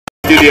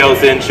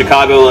Studios in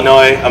Chicago,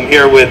 Illinois. I'm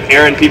here with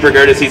Aaron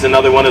Pieper-Gertis. He's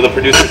another one of the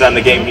producers on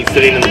the game. He's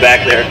sitting in the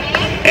back there.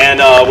 And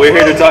we're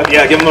here to talk,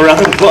 yeah, give him a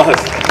round of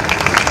applause.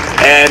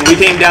 And we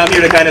came down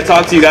here to kind of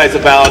talk to you guys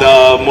about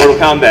Mortal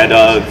Kombat.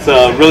 It's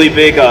a really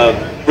big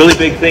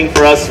thing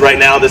for us right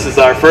now. This is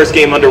our first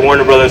game under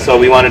Warner Brothers, so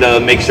we wanted to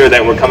make sure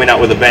that we're coming out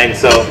with a bang.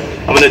 So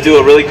I'm going to do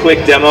a really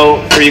quick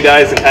demo for you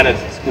guys and kind of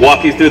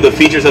walk you through the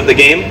features of the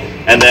game,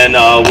 and then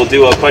we'll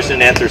do a question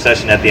and answer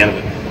session at the end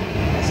of it.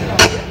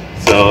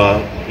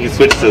 So you can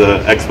switch to the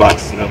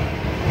Xbox. No.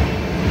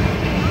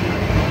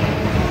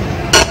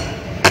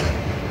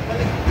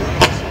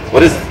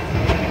 What is?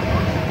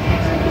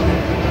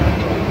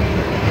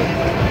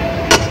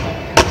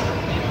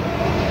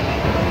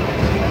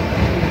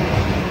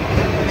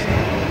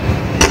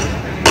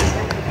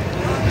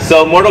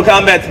 So Mortal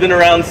Kombat's been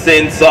around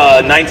since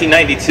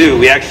 1992.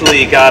 We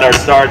actually got our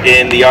start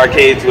in the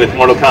arcades with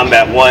Mortal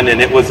Kombat 1, and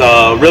it was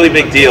a really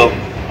big deal.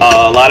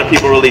 A lot of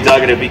people really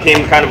dug it. It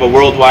became kind of a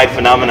worldwide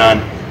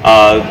phenomenon.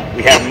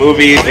 We had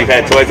movies, we've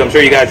had toys. I'm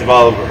sure you guys have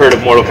all heard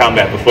of Mortal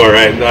Kombat before,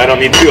 right? I don't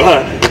need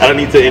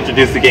to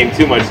introduce the game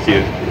too much to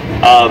you.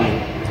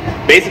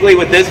 Basically,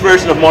 with this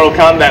version of Mortal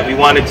Kombat, we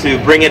wanted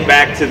to bring it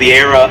back to the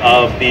era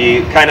of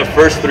the kind of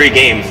first three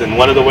games, and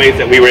one of the ways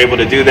that we were able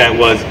to do that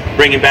was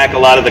bringing back a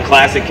lot of the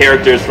classic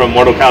characters from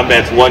Mortal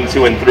Kombat's 1,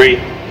 2, and 3,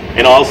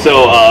 and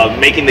also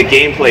making the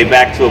gameplay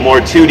back to a more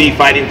 2D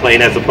fighting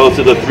plane as opposed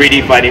to the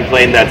 3D fighting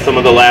plane that some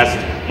of the last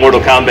Mortal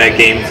Kombat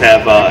games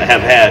have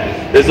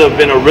had. This has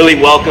been a really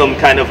welcome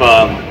kind of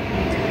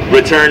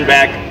return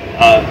back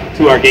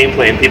to our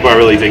gameplay, and people are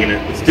really digging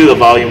it. Let's do the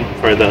volume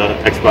for the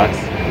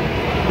Xbox.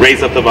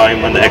 Raise up the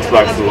volume on the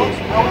Xbox a little.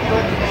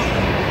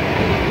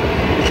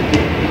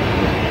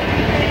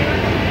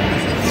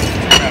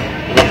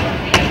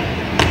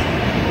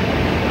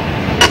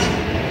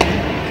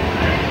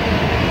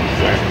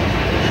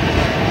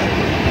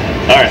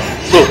 Alright,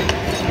 cool.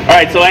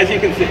 Alright, so as you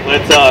can see,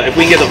 let's if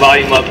we can get the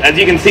volume up. As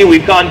you can see,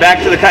 we've gone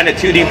back to the kind of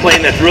 2D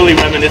plane that's really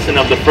reminiscent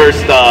of the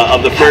first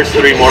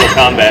three Mortal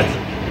Kombats.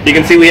 You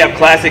can see we have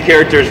classic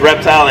characters,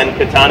 Reptile and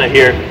Katana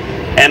here.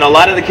 And a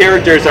lot of the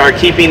characters are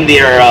keeping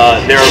their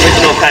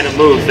original kind of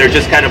moves. They're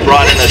just kind of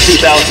brought in a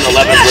 2011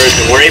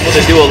 version. We're able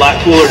to do a lot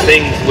cooler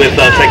things with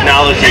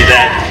technology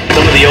that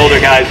some of the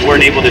older guys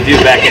weren't able to do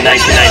back in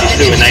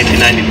 1992 and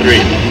 1993.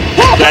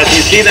 So as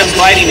you see them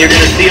fighting, you're going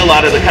to see a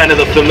lot of the kind of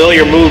the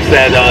familiar moves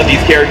that these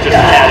characters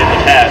have had in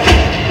the past.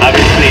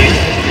 Obviously,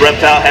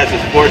 Reptile has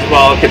his force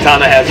ball,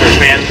 Katana has her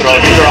fan throw.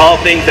 These are all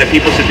things that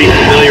people should be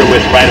familiar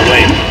with right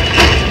away.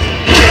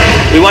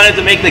 We wanted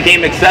to make the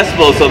game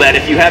accessible so that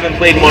if you haven't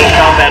played Mortal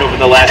Kombat over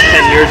the last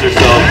 10 years or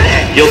so,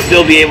 you'll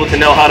still be able to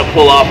know how to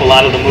pull off a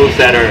lot of the moves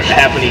that are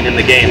happening in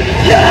the game.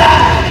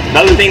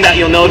 Another thing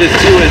that you'll notice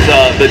too is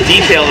the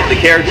detail of the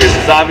characters.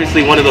 It's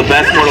obviously one of the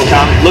best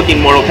looking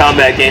Mortal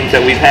Kombat games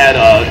that we've had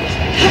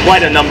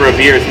quite a number of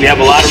years. We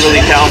have a lot of really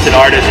talented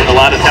artists and a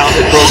lot of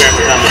talented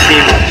programmers on the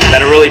team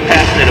that are really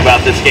passionate about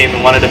this game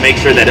and wanted to make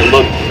sure that it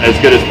looked as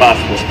good as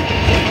possible.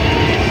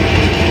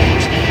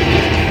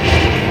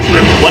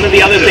 One of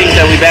the other things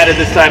that we've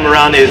added this time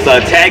around is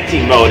tag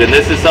team mode, and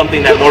this is something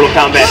that Mortal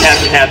Kombat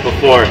hasn't had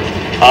before.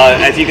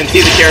 As you can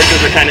see, the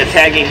characters are kind of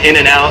tagging in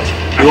and out.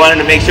 We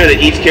wanted to make sure that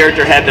each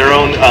character had their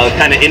own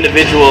kind of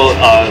individual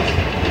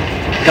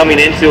coming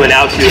into and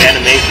out to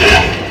animation.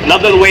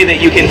 Another way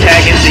that you can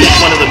tag into each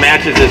one of the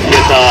matches is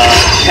with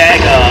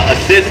tag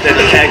assist and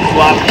a tag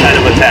swap kind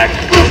of attack.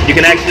 You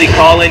can actually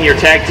call in your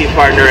tag team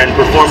partner and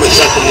perform a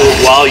special move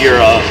while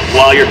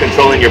you're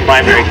controlling your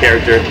primary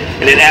character,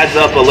 and it adds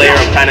up a layer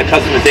of kind of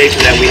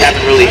customization that we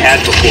haven't really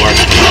had before.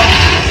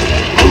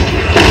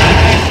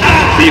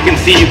 So you can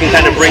see you can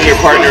kind of bring your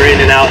partner in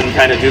and out and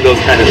kind of do those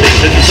kind of things.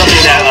 This is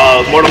something that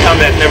Mortal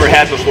Kombat's never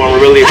had before, and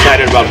we're really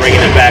excited about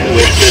bringing it back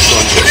with this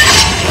one.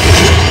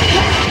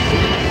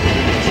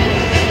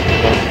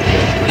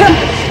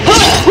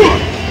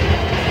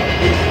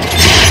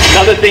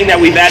 Another thing that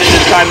we've added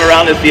this time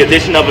around is the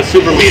addition of a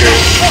super meter.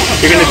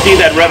 You're going to see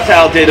that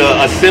Reptile did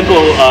a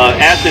simple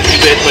acid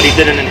spit, but he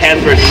did an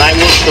enhanced version. I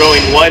was throwing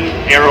one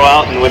arrow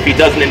out, and if he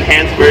does an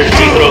enhanced version,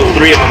 he throws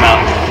 3 of them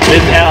out. This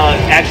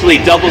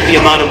actually doubles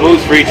the amount of moves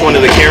for each one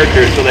of the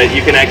characters so that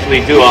you can actually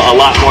do a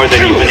lot more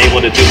than you've been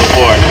able to do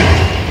before.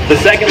 The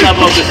second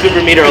level of the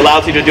super meter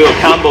allows you to do a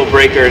combo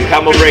breaker, and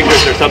combo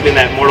breakers are something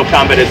that Mortal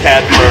Kombat has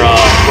had for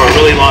a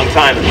really long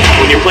time.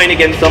 When you're playing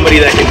against somebody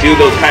that can do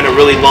those kind of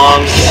really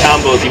long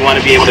combos, you want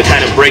to be able to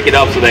kind of break it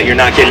up so that you're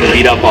not getting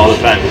beat up all the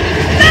time.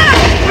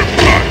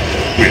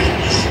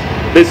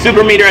 The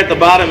super meter at the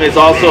bottom is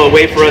also a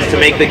way for us to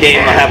make the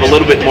game have a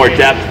little bit more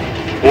depth.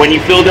 When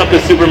you filled up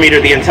the super meter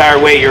the entire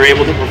way, you're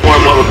able to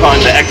perform what we're calling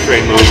the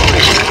X-ray move.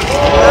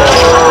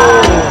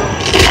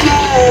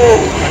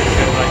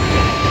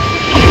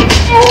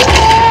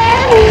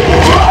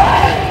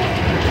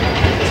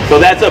 So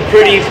that's a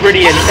pretty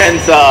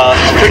intense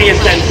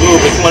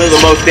move. It's one of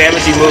the most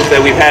damaging moves that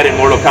we've had in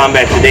Mortal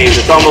Kombat to date.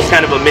 It's almost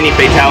kind of a mini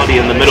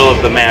fatality in the middle of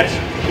the match.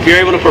 If you're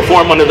able to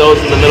perform one of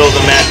those in the middle of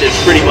the match, it's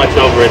pretty much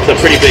over. It's a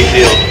pretty big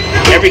deal.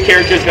 Every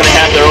character is going to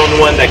have their own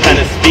one that kind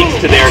of speaks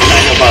to their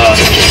kind of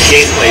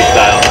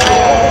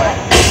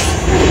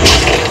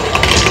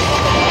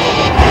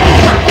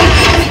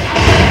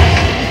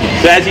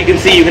as you can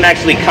see, you can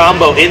actually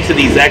combo into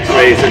these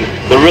X-rays, and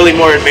the really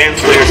more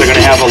advanced players are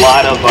going to have a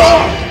lot of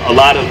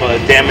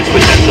damage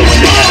potential when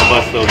they kind of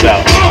bust those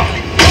out.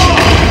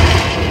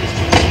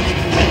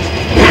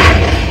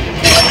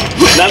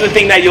 Another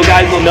thing that you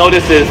guys will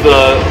notice is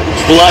the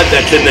blood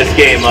that's in this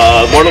game.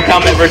 Mortal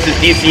Kombat vs.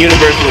 DC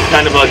Universe was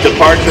kind of a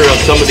departure of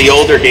some of the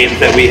older games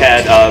that we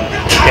had.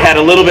 It had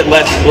a little bit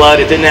less blood,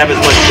 it didn't have as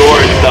much gore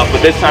and stuff,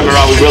 but this time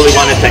around we really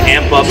wanted to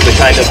amp up the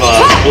kind of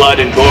blood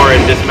and gore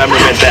and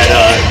dismemberment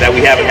that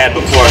we haven't had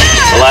before.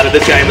 A lot of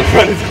this guy in the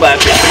front is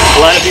classic.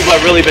 A lot of people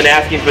have really been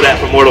asking for that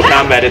for Mortal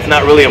Kombat. It's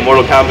not really a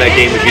Mortal Kombat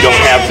game if you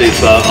don't have this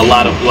a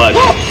lot of blood.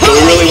 So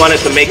we really wanted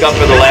to make up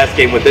for the last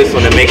game with this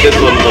one and make this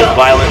one the most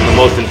violent and the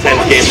most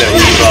intense game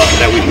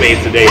that we've made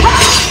to date.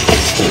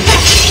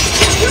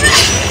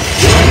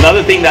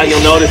 Another thing that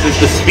you'll notice is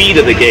the speed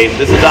of the game.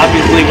 This is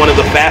obviously one of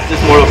the fastest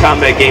Mortal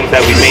Kombat games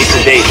that we've made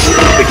to date.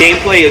 The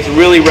gameplay is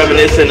really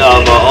reminiscent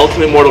of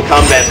Ultimate Mortal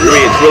Kombat 3.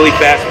 It's really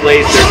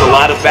fast-paced. There's a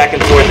lot of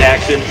back-and-forth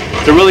action.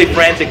 It's a really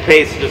frantic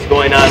pace just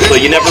going on, so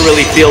you never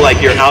really feel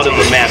like you're out of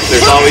the match.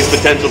 There's always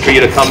potential for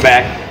you to come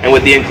back, and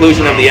with the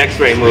inclusion of the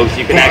X-ray moves,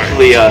 you can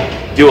actually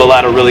do a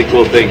lot of really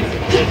cool things.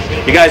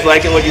 You guys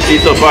liking what you see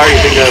so far? You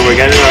think we're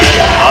getting it right?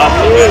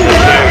 Awesome, man.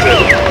 That's very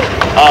good.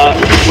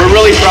 We're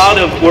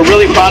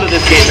really proud of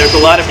this game. There's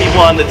a lot of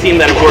people on the team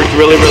that have worked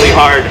really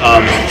hard.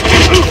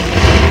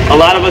 A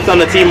lot of us on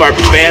the team are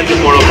fans of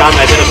Mortal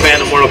Kombat. I've been a fan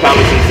of Mortal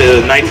Kombat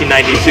since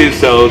 1992,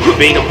 so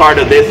being a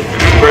part of this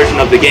version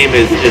of the game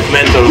is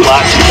meant a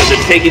lot because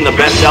it's taking the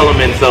best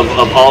elements of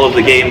all of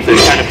the games and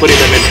kind of putting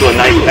them into a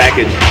nice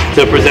package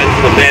to present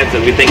to the fans,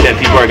 and we think that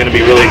people are going to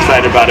be really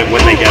excited about it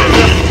when they get it.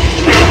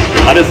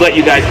 I'll just let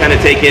you guys kind of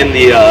take in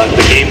the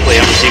gameplay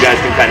of it so you guys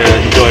can kind of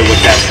enjoy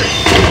what's happening.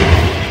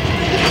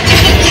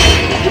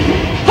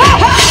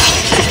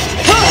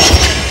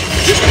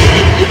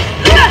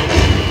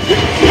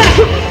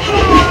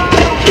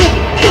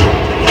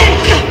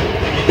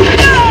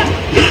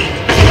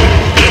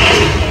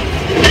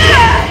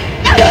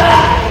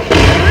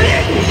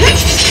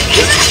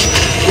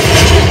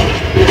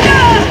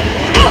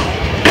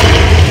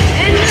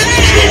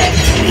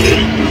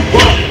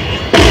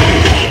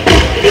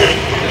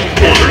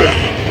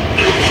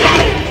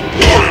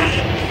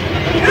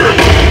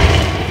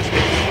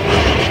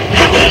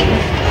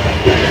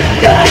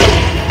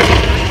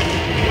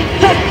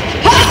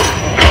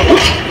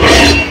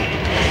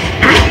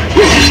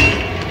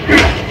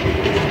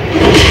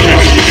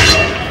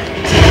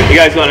 You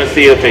guys want to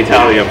see a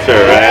fatality, I'm sure,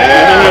 right?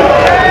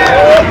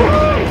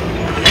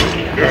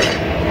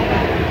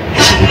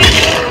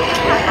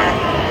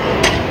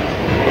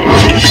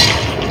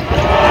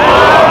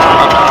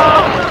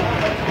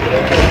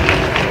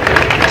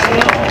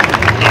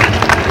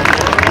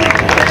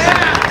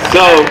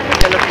 So,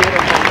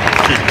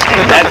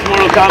 that's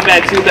Mortal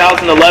Kombat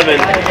 2011.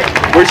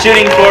 We're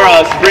shooting for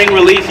a spring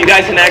release. You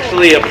guys can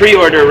actually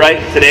pre-order right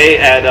today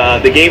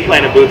at the Game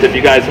Planet booth if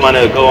you guys want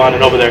to go on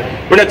and over there.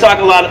 We're going to talk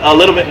a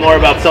little bit more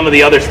about some of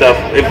the other stuff.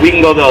 If we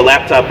can go to the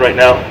laptop right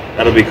now,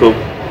 that'll be cool.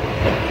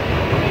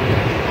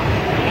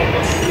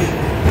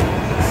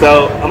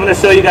 So I'm going to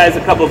show you guys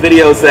a couple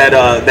videos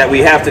that we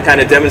have to kind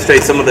of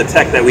demonstrate some of the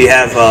tech that we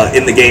have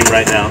in the game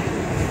right now.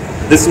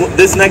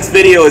 This next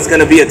video is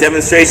going to be a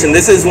demonstration.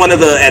 This is one of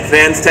the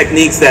advanced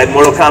techniques that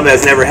Mortal Kombat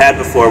has never had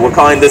before. We're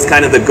calling this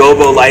kind of the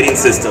Gobo lighting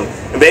system.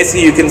 And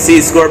basically you can see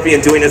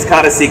Scorpion doing his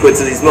kata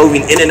sequences. He's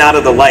moving in and out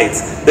of the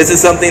lights. This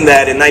is something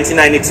that in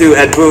 1992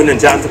 Ed Boon and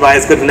John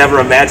Tobias could have never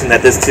imagined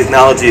that this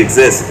technology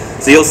exists.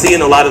 So you'll see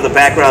in a lot of the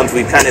backgrounds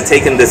we've kind of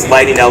taken this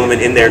lighting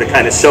element in there to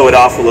kind of show it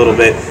off a little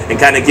bit and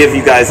kind of give you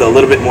guys a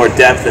little bit more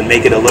depth and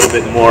make it a little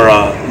bit more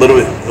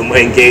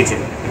engaging.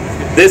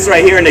 This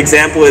right here, an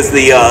example, is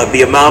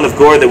the amount of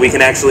gore that we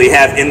can actually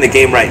have in the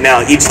game right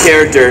now. Each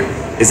character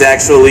is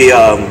actually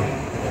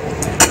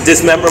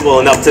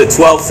dismemberable in up to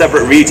 12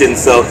 separate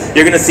regions, so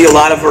you're going to see a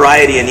lot of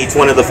variety in each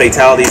one of the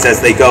fatalities as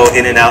they go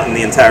in and out in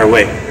the entire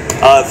way.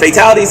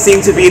 Fatalities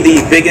seem to be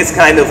the biggest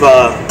kind of,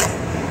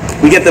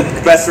 we get the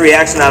best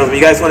reaction out of them.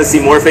 You guys want to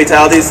see more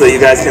fatalities so you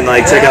guys can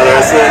like check out the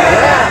rest of it?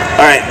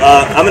 Alright,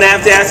 I'm going to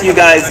have to ask you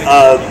guys,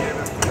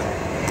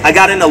 I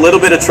got in a little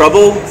bit of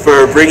trouble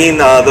for bringing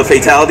the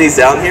fatalities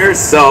down here,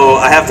 so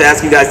I have to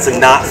ask you guys to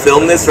not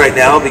film this right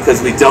now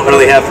because we don't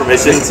really have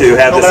permission to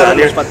have this on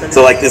here.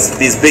 So like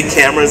these big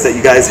cameras that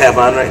you guys have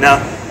on right now.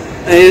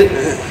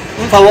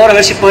 Un favor, a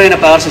ver si pueden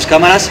apagar sus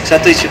cámaras,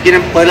 exacto, y si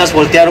quieren poderlas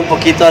voltear un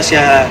poquito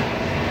hacia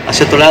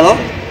otro lado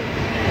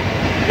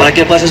para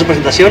que pueda hacer su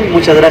presentación.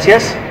 Muchas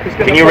gracias.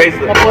 Can you raise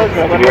the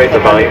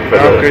volume for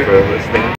this thing?